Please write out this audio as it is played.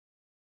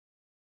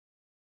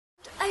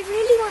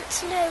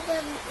to know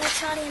where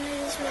Charlie and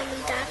Lola's mum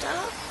and dad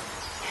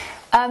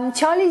are?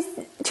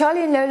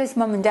 Charlie and Lola's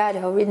mum and dad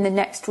are in the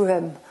next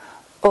room,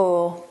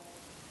 or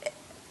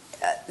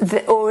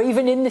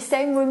even in the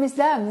same room as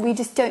them. We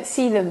just don't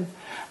see them.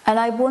 And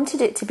I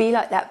wanted it to be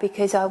like that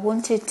because I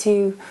wanted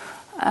to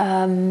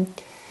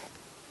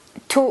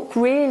talk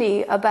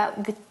really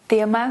about the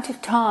amount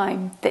of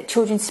time that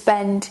children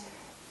spend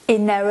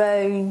in their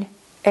own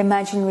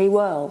imaginary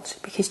world,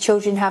 because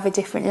children have a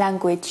different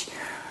language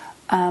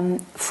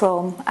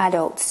from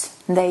adults.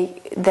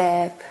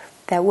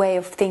 Their way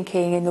of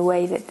thinking and the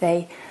way that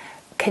they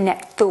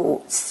connect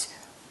thoughts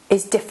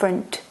is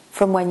different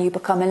from when you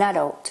become an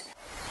adult.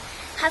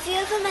 Have you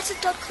ever met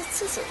a dog called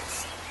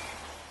Sizzles?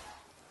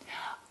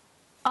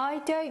 I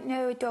don't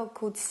know a dog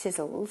called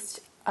Sizzles,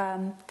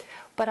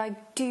 but I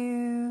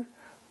do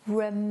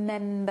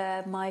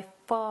remember my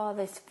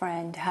father's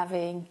friend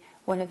having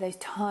one of those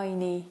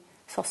tiny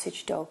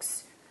sausage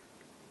dogs,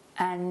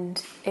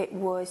 and it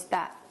was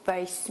that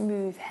very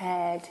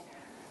smooth-haired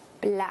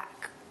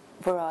black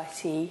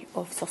variety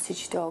of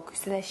sausage dog.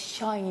 So they're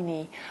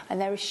shiny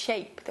and they're a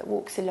shape that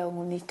walks along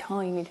on these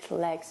tiny little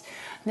legs,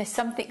 and there's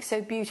something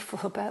so beautiful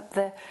about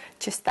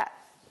just that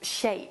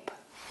shape.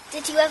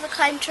 Did you ever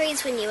climb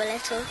trees when you were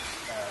little?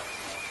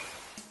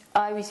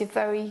 I was a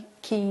very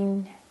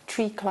keen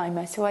tree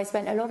climber, so I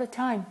spent a lot of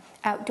time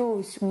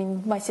outdoors. I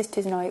mean, my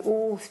sisters and I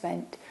all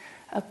spent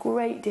a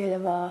great deal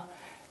of our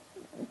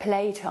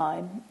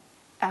playtime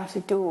out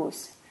of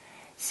doors.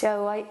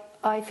 So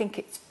I think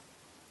it's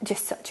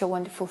just such a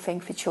wonderful thing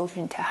for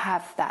children to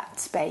have that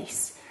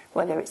space,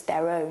 whether it's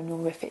their own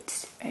or if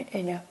it's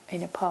in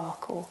a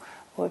park or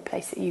a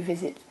place that you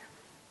visit.